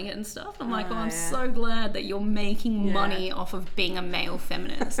selling it and stuff. I'm like, I'm so glad that you're making money off of being a male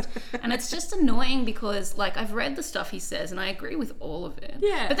feminist. And it's just annoying because like I've read the stuff he says and I agree with all of it.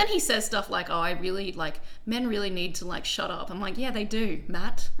 Yeah. But then he says stuff like, oh, I really like men really need to like shut up. I'm like, yeah, they do,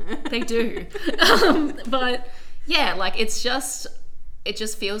 Matt. They do. But yeah, like it just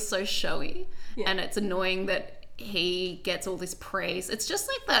feels so showy. Yeah. And it's annoying that he gets all this praise. It's just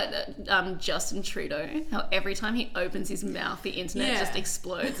like that Justin Trudeau, how every time he opens his mouth, the internet just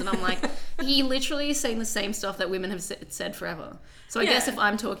explodes. And I'm like, he literally is saying the same stuff that women have said forever. So I guess if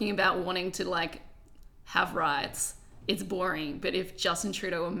I'm talking about wanting to like have rights, it's boring. But if Justin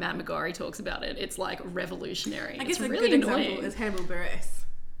Trudeau or Matt McGorry talks about it, it's like revolutionary. I guess it's a really good annoying. example is Hannibal Buress.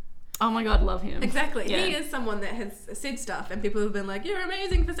 Oh my god, love him. Exactly. Yeah. He is someone that has said stuff and people have been like, you're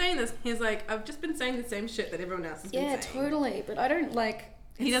amazing for saying this. He's like, I've just been saying the same shit that everyone else has been saying. Yeah, totally. But I don't like...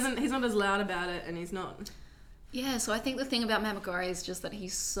 he's not as loud about it and he's not... Yeah, so I think the thing about Matt McGorry is just that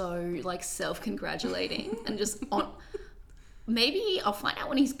he's so like self-congratulating and just on... Maybe I'll find out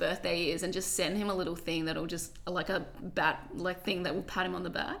when his birthday is and just send him a little thing that'll just like a bat like thing that will pat him on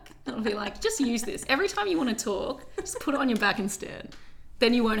the back. It'll be like, just use this. Every time you want to talk, just put it on your back instead.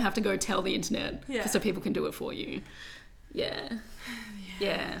 Then you won't have to go tell the internet so people can do it for you. Yeah.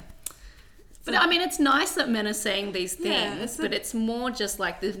 But I mean, it's nice that men are saying these things, but it's more just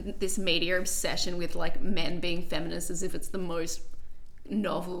like this media obsession with like men being feminists as if it's the most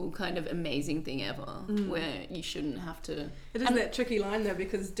novel kind of amazing thing ever where you shouldn't have to. It is that tricky line though,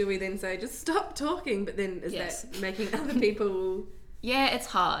 because do we then say just stop talking, but then is that making other people... Yeah, it's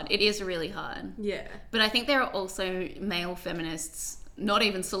hard. It is really hard. Yeah. But I think there are also male feminists, not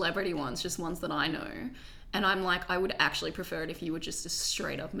even celebrity ones, just ones that I know. And I'm like, I would actually prefer it if you were just a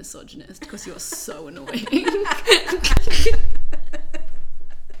straight up misogynist, because you're so annoying.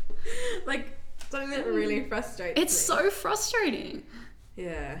 Like, something that really frustrates me. It's so frustrating.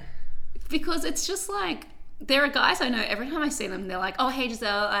 Yeah. Because it's just like, there are guys I know, every time I see them, they're like, oh, hey,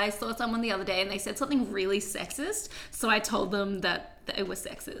 Giselle, I saw someone the other day and they said something really sexist. So I told them that they were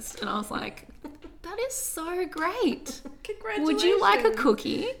sexist. And I was like, that is so great. Congratulations. Would you like a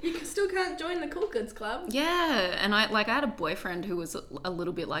cookie? You still can't join the Cool Kids Club. Yeah. And I had a boyfriend who was a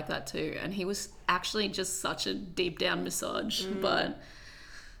little bit like that too. And he was actually just such a deep down misog. But...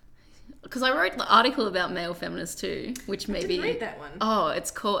 because I wrote the article about male feminists too, which maybe... I didn't read that one. Oh,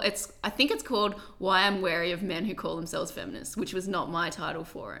 I think it's called Why I'm Wary of Men Who Call Themselves Feminists, which was not my title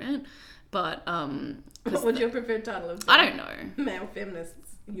for it. But, what would your preferred title have been? I don't know. Male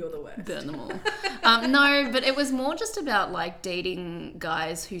feminists, you're the worst. Burn them all. No, but it was more just about like dating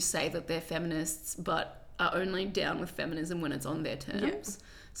guys who say that they're feminists, but are only down with feminism when it's on their terms. Yep.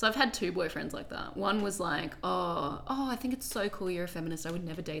 So I've had 2 boyfriends like that. One was like, oh, I think it's so cool you're a feminist. I would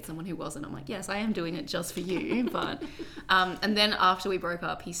never date someone who wasn't. I'm like, yes, I am doing it just for you. But, and then after we broke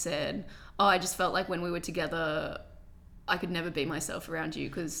up, he said, oh, I just felt like when we were together, I could never be myself around you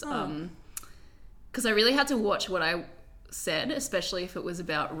because I really had to watch what I said, especially if it was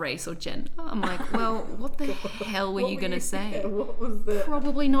about race or gender. I'm like, well, what the hell were you going to say? What was the...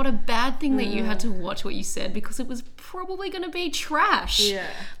 Probably not a bad thing that you had to watch what you said, because it was probably going to be trash. Yeah.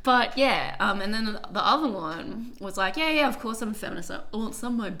 But yeah, and then the other one was like, yeah, of course I'm a feminist. Oh,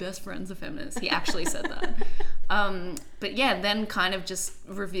 some of my best friends are feminists. He actually said that. But yeah, then kind of just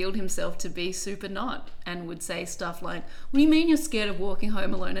revealed himself to be super not, and would say stuff like, what do you mean you're scared of walking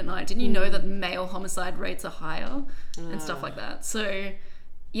home alone at night? Didn't you know that male homicide rates are higher? And stuff like that. So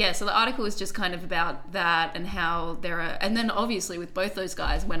yeah, so the article is just kind of about that, and how there are, and then obviously with both those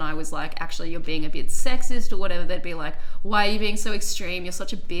guys, when I was like, actually you're being a bit sexist or whatever, they'd be like, why are you being so extreme? You're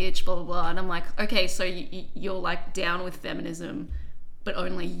such a bitch, blah, blah, blah. And I'm like, okay, so you're like down with feminism, but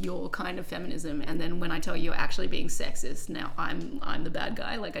only your kind of feminism. And then when I tell you you're actually being sexist, now I'm the bad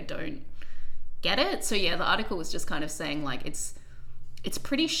guy. Like, I don't get it. So yeah, the article was just kind of saying like, it's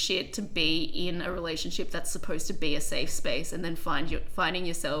pretty shit to be in a relationship that's supposed to be a safe space, and then finding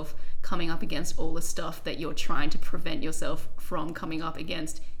yourself coming up against all the stuff that you're trying to prevent yourself from coming up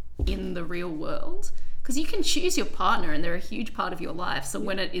against in the real world. Because you can choose your partner and they're a huge part of your life. So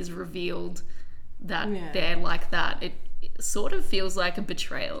when it is revealed that they're like that, it sort of feels like a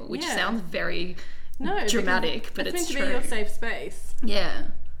betrayal, which sounds very dramatic, but it's meant to true. be your safe space. Yeah.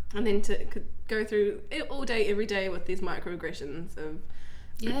 And then to go through it all day, every day with these microaggressions of...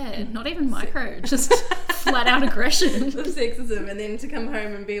 Yeah, not even micro, just flat out aggression. Of sexism, and then to come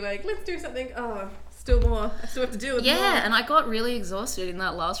home and be like, let's do something, I still have to deal with more. Yeah, and I got really exhausted in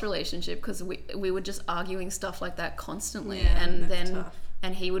that last relationship because we were just arguing stuff like that constantly. Yeah, and that's then tough.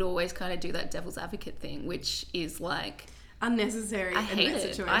 And he would always kind of do that devil's advocate thing, which is like... unnecessary I hate in that it.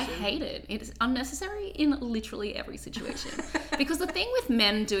 situation. I hate it. It's unnecessary in literally every situation. Because the thing with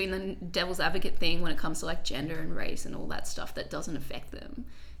men doing the devil's advocate thing when it comes to like gender and race and all that stuff that doesn't affect them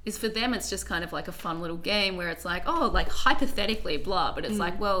is, for them it's just kind of like a fun little game where it's like, oh, like hypothetically blah, but it's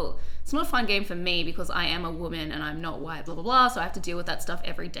like, well, it's not a fun game for me because I am a woman and I'm not white, blah blah blah, so I have to deal with that stuff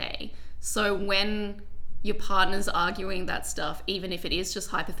every day. So when your partner's arguing that stuff, even if it is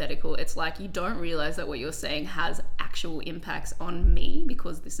just hypothetical, it's like you don't realize that what you're saying has actual impacts on me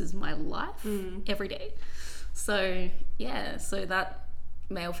because this is my life every day. So yeah, so that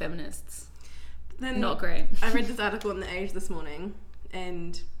male feminists, Then not great. I read this article in The Age this morning,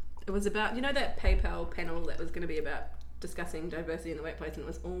 and it was about, you know, that PayPal panel that was going to be about discussing diversity in the workplace, and it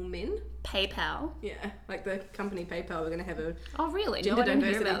was all men. PayPal? Yeah, like the company PayPal were going to have a Oh really? gender No, I didn't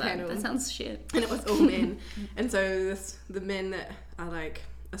hear diversity about that. panel. That sounds shit. and it was all men. And so the men that are like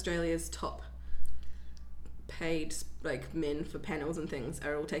Australia's top paid like men for panels and things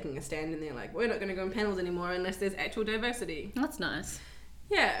are all taking a stand, and they're like, we're not going to go on panels anymore unless there's actual diversity. That's nice.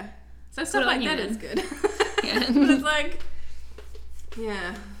 Yeah, so stuff like that is good. Yeah. But it's like,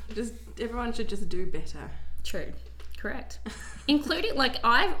 yeah, just everyone should just do better. True. Correct. Including, like,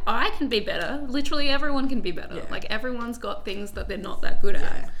 I can be better. Literally everyone can be better. Yeah. Like, everyone's got things that they're not that good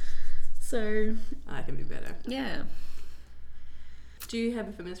at. So, I can be better. yeah. Do you have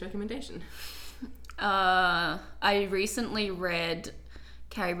a feminist recommendation? I recently read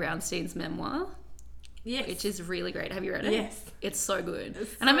Carrie Brownstein's memoir. Yes. which is really great. Have you read it? Yes. It's so good.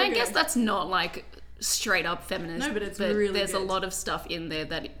 It's and I so mean, I good. guess that's not like straight up feminist. No, but it's really there's good. a lot of stuff in there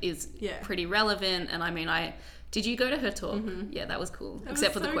that is Yeah. pretty relevant. And I mean, did you go to her talk? Mm-hmm. Yeah, that was cool. That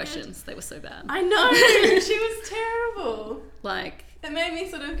Except was for the so questions. They were so bad. I know. She was terrible. Like, It made me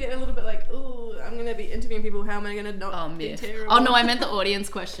sort of get a little bit like, oh, I'm going to be interviewing people. How am I going to not be terrible? Oh no, I meant the audience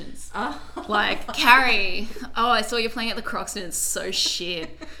questions. Like, Carrie, I saw you playing at the Croxton. It's so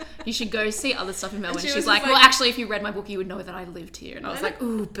shit. You should go see other stuff in Melbourne. she She's was like, just well, like- actually, if you read my book, you would know that I lived here. And I was like,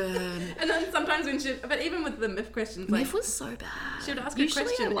 ooh, burn. And then sometimes when but even with the myth questions, like, Myth was so bad. she would ask Usually a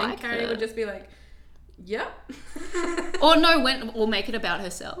question I like and Carrie her. would just be like, yep. Or no, or make it about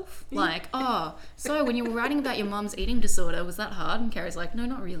herself. Like, oh, so when you were writing about your mum's eating disorder, was that hard? And Carrie's like, no,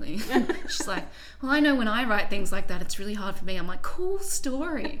 not really. She's like, well, I know when I write things like that, it's really hard for me. I'm like, cool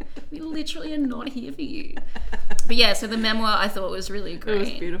story. We literally are not here for you. But yeah, so the memoir I thought was really great. It was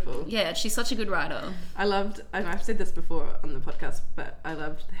beautiful. Yeah, she's such a good writer. I loved, and I've said this before on the podcast, but I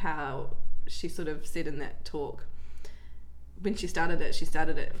loved how she sort of said in that talk, when she started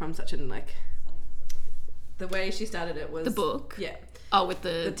it from such an like, the way she started it was... The book? Yeah. Oh, with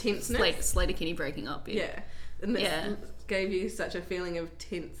the tenseness? Slater Kinney breaking up. Yeah. And that Yeah. gave you such a feeling of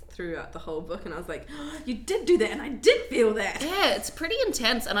tense throughout the whole book, and I was like, oh, you did do that, and I did feel that. Yeah, it's pretty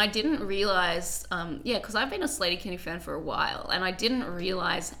intense, and I didn't realise, because I've been a Slater Kinney fan for a while, and I didn't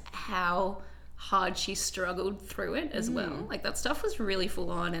realise how hard she struggled through it as well. Like, that stuff was really full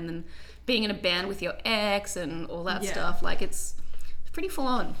on, and then being in a band with your ex and all that Yeah. stuff, like, it's pretty full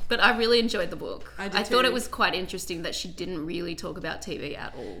on. But I really enjoyed the book. I did thought too. it was quite interesting that she didn't really talk about TV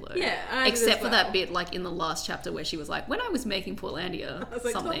at all, though. Yeah, I did except as for well. that bit, like, in the last chapter where she was like, when I was making Portlandia, I was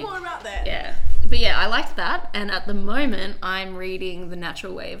like, something. talk more about that. Yeah. But yeah, I liked that. And at the moment, I'm reading The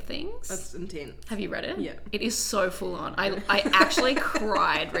Natural Way of Things. That's intense. Have you read it? Yeah. It is so full on. I actually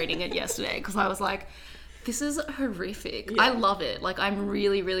cried reading it yesterday because I was like, this is horrific. Yeah. I love it. Like, I'm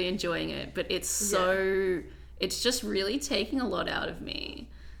really, really enjoying it. But it's so... It's just really taking a lot out of me.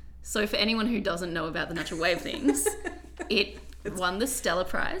 So for anyone who doesn't know about The Natural Way of Things, it won the Stella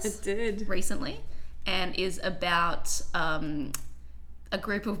Prize. It did. Recently, and is about a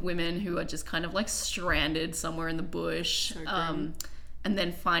group of women who are just kind of like stranded somewhere in the bush, and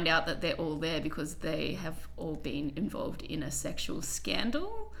then find out that they're all there because they have all been involved in a sexual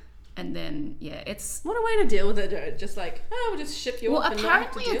scandal. And then it's What a way to deal with it, though. Just like, oh, we'll just ship you well, off and not have to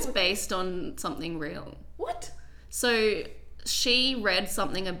apparently deal it's with based on something real. What? So she read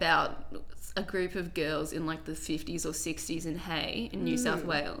something about a group of girls in like the 50s or 60s in Hay in New South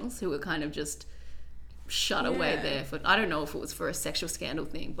Wales who were kind of just shut away Yeah. there for, I don't know if it was for a sexual scandal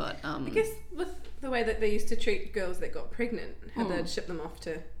thing, but I guess with the way that they used to treat girls that got pregnant, how they'd ship them off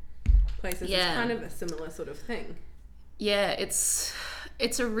to places, Yeah. it's kind of a similar sort of thing. yeah, it's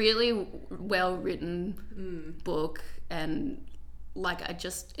a really well written book, and like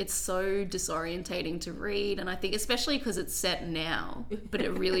it's so disorientating to read, and I think especially because it's set now, but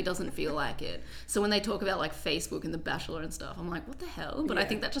it really doesn't feel like it. So when they talk about like Facebook and The Bachelor and stuff, I'm like, what the hell? But I Yeah.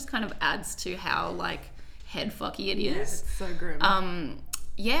 think that just kind of adds to how like head fucky it Yeah, is. it's so grim.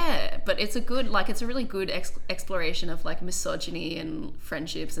 Yeah, but it's a good, like, it's a really good exploration of like misogyny and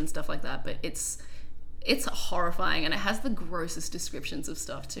friendships and stuff like that. But it's horrifying, and it has the grossest descriptions of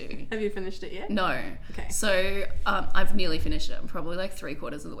stuff too. Have you finished it yet? No. Okay. So I've nearly finished it. I'm probably like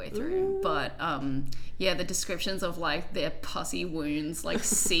 3/4 of the way through. But yeah, the descriptions of like their pussy wounds, like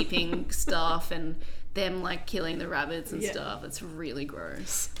seeping stuff, and them like killing the rabbits and Yeah. stuff. It's really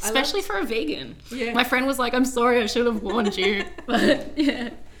gross, I especially for a vegan. Yeah. My friend was like, "I'm sorry, I should have warned you." But yeah.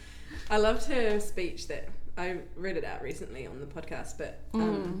 I loved her speech that I read it out recently on the podcast, but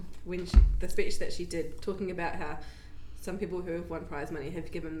when the speech that she did talking about how some people who have won prize money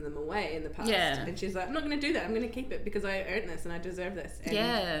have given them away in the past, Yeah. and she's like, I'm not going to do that, I'm going to keep it because I earned this and I deserve this. And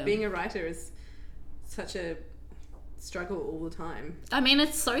Yeah. being a writer is such a struggle all the time. I mean,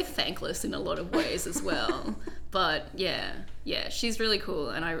 it's so thankless in a lot of ways as well. But yeah, she's really cool,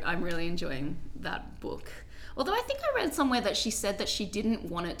 and I'm really enjoying that book. Although I think I read somewhere that she said that she didn't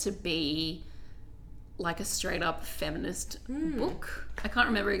want it to be like a straight up feminist book. I can't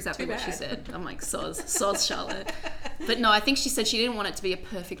remember exactly Too what she bad. said. I'm like, soz Charlotte. But no, I think she said she didn't want it to be a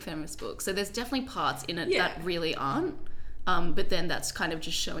perfect feminist book. So there's definitely parts in it Yeah. that really aren't. But then that's kind of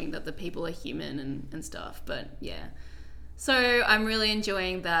just showing that the people are human and stuff. But yeah. So I'm really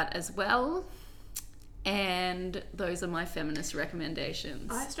enjoying that as well. And those are my feminist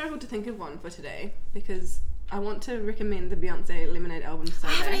recommendations. I struggled to think of one for today because I want to recommend the Beyonce Lemonade album so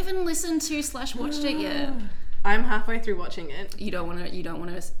I haven't bad. even listened to / watched it yet. I'm halfway through watching it. You don't want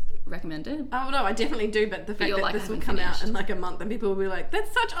to recommend it? Oh no, I definitely do, but the fact you're that like, this will "I come haven't out finished." in like a month and people will be like,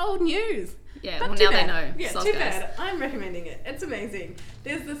 that's such old news. Yeah, But well, too now they bad. know. Yeah, Sos too guys. bad. I'm recommending it. It's amazing.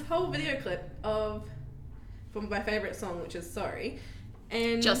 There's this whole video clip from my favourite song, which is Sorry.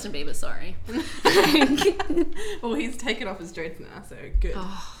 And Justin Bieber, sorry. well, he's taken off his dreads now, so good.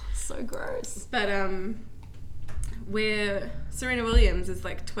 Oh, so gross. But where Serena Williams is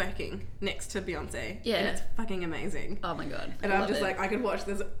like twerking next to Beyonce. Yeah. And it's fucking amazing. Oh my god. And I I'm love just it. like, I could watch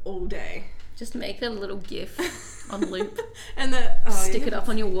this all day. Just make a little GIF on loop. And Stick it up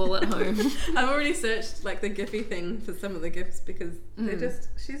on your wall at home. I've already searched like the Giphy thing for some of the GIFs because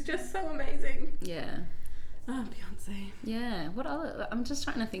she's just so amazing. Yeah. Oh, Beyonce. Yeah. What other? I'm just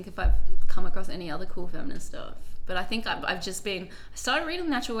trying to think if I've come across any other cool feminist stuff. But I think I've just been... I started reading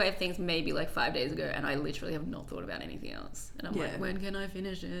Natural Way of Things maybe like 5 days ago, and I literally have not thought about anything else. And I'm like, when can I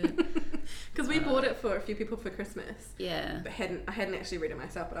finish it? Because we bought it for a few people for Christmas. Yeah. But I hadn't actually read it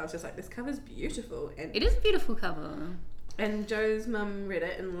myself, but I was just like, this cover's beautiful. And It is a beautiful cover. And Joe's mum read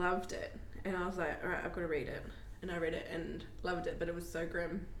it and loved it. And I was like, all right, I've got to read it. And I read it and loved it, but it was so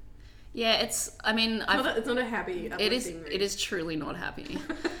grim. Yeah, it's... I mean... It's not a happy, uplifting read. It is truly not happy.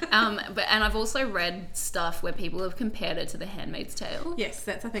 And I've also read stuff where people have compared it to The Handmaid's Tale. Yes,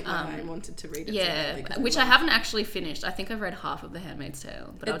 that's I think why I wanted to read it. Yeah, which I haven't actually finished. I think I've read half of The Handmaid's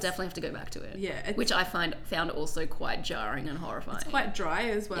Tale, but I'll definitely have to go back to it. Yeah, which I found also quite jarring and horrifying. It's quite dry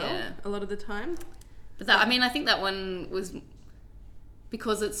as well. Yeah. A lot of the time. But I think that one was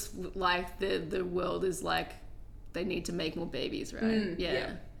because it's like the world is like they need to make more babies, right?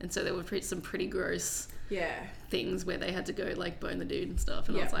 Yeah. And so there were some pretty gross things where they had to go like bone the dude and stuff,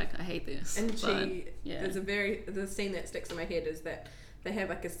 and I was like, I hate this. And the scene that sticks in my head is that they have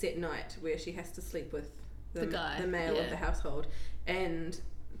like a set night where she has to sleep with the male of the household, and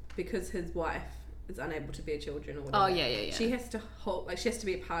because his wife is unable to bear children or whatever, she has to she has to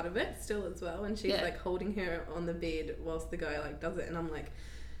be a part of it still as well, and she's like holding her on the bed whilst the guy like does it, and I'm like,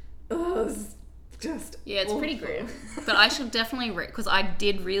 oh, this is just it's awful. Pretty grim. But I should definitely read, because I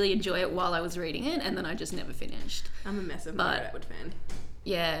did really enjoy it while I was reading it, and then I just never finished. I'm a massive Margaret Atwood fan.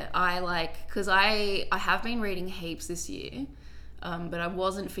 Yeah, because I have been reading heaps this year, but I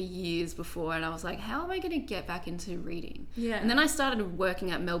wasn't for years before, and I was like, how am I going to get back into reading? Yeah. And then I started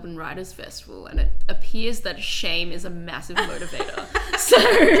working at Melbourne Writers Festival, and it appears that shame is a massive motivator.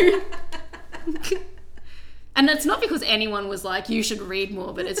 So... And it's not because anyone was like, you should read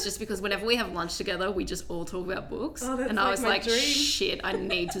more, but it's just because whenever we have lunch together, we just all talk about books. Oh, that's and I was like, shit, I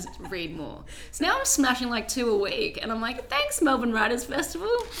need to read more. So now I'm smashing like 2 a week, and I'm like, thanks, Melbourne Writers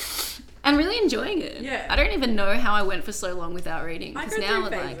Festival. I'm really enjoying it. Yeah. I don't even know how I went for so long without reading. I Because go now,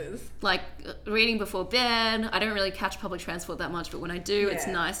 through phases. like reading before bed, I don't really catch public transport that much, but when I do, it's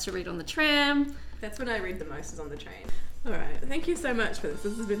nice to read on the tram. That's when I read the most, is on the train. All right, thank you so much for this.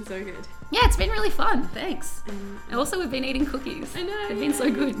 This has been so good. Yeah, it's been really fun. Thanks. And also, we've been eating cookies. I know. They've been so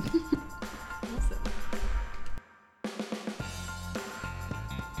good.